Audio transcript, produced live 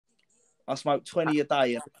I smoke 20 a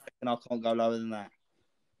day and I can't go lower than that.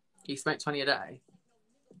 You smoke 20 a day?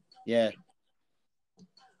 Yeah.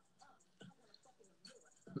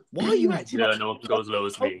 Why are you acting Yeah, no one can go as low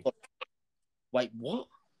as me. Wait, what?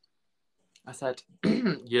 I said...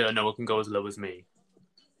 Yeah, no one can go as low as me.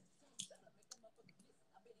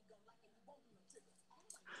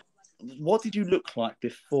 What did you look like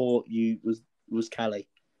before you was Callie?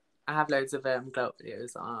 I have loads of glow up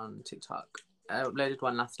videos on TikTok. I uploaded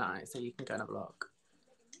one last night, so you can go and have a look.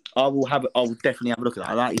 I will definitely have a look at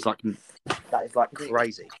that. That is like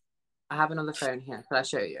crazy. I have another phone here. Can I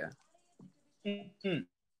show you? Mm-hmm.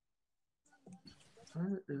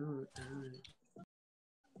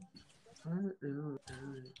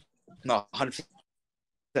 No, 100%.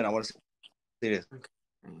 I want to see this. Okay.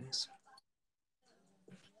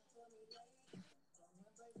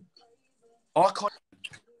 I can't.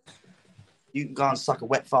 You can go and suck a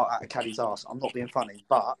wet fart out of Callie's ass. I'm not being funny,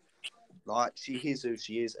 but like she is who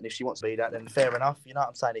she is, and if she wants to be that, then fair enough. You know what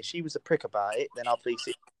I'm saying? If she was a prick about it, then I'd be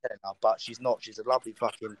sitting telling her. But she's not. She's a lovely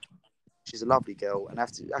girl, and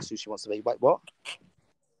that's who she wants to be. Wait, what?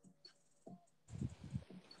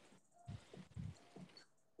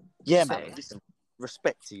 Yeah, man. Listen,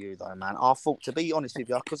 respect to you though, man. I thought, to be honest with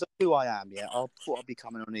you, because of who I am, yeah, I thought I'd be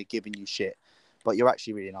coming on here giving you shit, but you're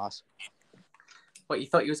actually really nice. What, you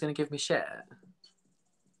thought you was going to give me shit?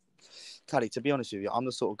 Callie, to be honest with you, I'm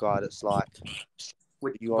the sort of guy that's like,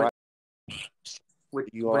 Would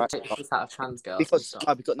take this out of trans girls? Because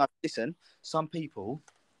listen, some people,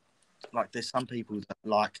 like there's some people that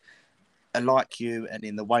are like you and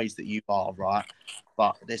in the ways that you are, right?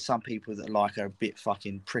 But there's some people that are a bit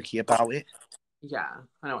fucking pricky about it. Yeah,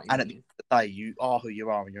 I know what you mean. And at the end of the day, you are who you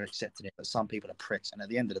are and you're accepting it. But some people are pricks, and at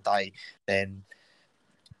the end of the day, then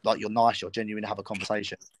like you're nice, you're genuine, have a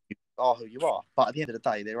conversation. You are who you are. But at the end of the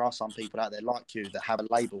day, there are some people out there like you that have a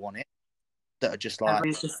label on it that are just like.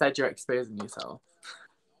 Everybody's just said you're exposing yourself.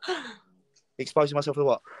 Exposing myself to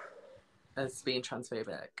what? As being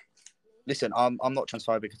transphobic. Listen, I'm not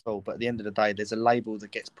transphobic at all, but at the end of the day, there's a label that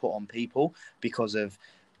gets put on people because of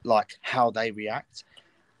like how they react.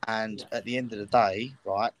 And at the end of the day,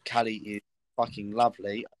 right, Callie is fucking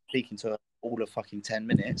lovely. I'm speaking to her all of fucking 10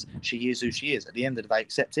 minutes. She is who she is. At the end of the day,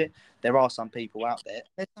 accept it. There are some people out there.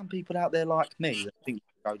 There's some people out there like me that think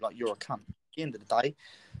like you're a cunt. At the end of the day,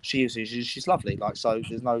 she is who she is. She's lovely. Like, so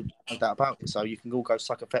there's no doubt about it. So you can all go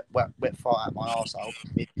suck a wet fart out my arsehole if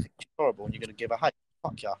you think she's horrible and you're going to give her hate.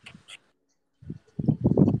 Fuck ya.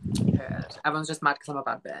 Good. Everyone's just mad because I'm a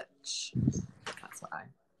bad bitch. That's why.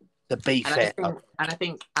 To be fair, I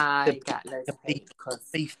think I get loads of hate because.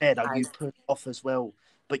 To be fair, though, you put off as well,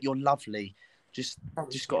 but you're lovely. Just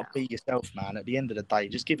got to be yourself, man. At the end of the day,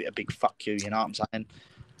 just give it a big fuck you. You know what I'm saying?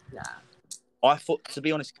 Yeah. I thought, to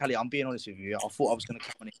be honest, Callie, I'm being honest with you. I thought I was going to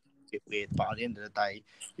come on it a bit weird, but at the end of the day,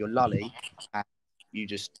 you're lolly, and you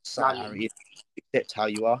just accept how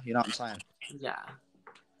you are. You know what I'm saying? Yeah.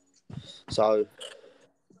 So,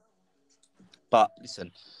 but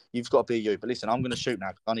listen, you've got to be you. But listen, I'm going to shoot now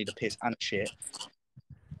because I need a piss and a shit.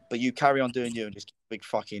 But you carry on doing you and just give a big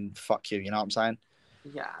fucking fuck you. You know what I'm saying?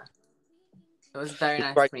 Yeah. It was very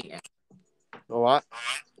nice to meet you. All right.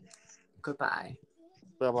 Goodbye.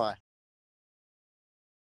 Bye-bye.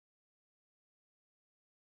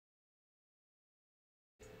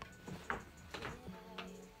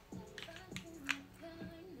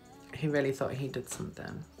 He really thought he did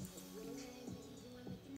something.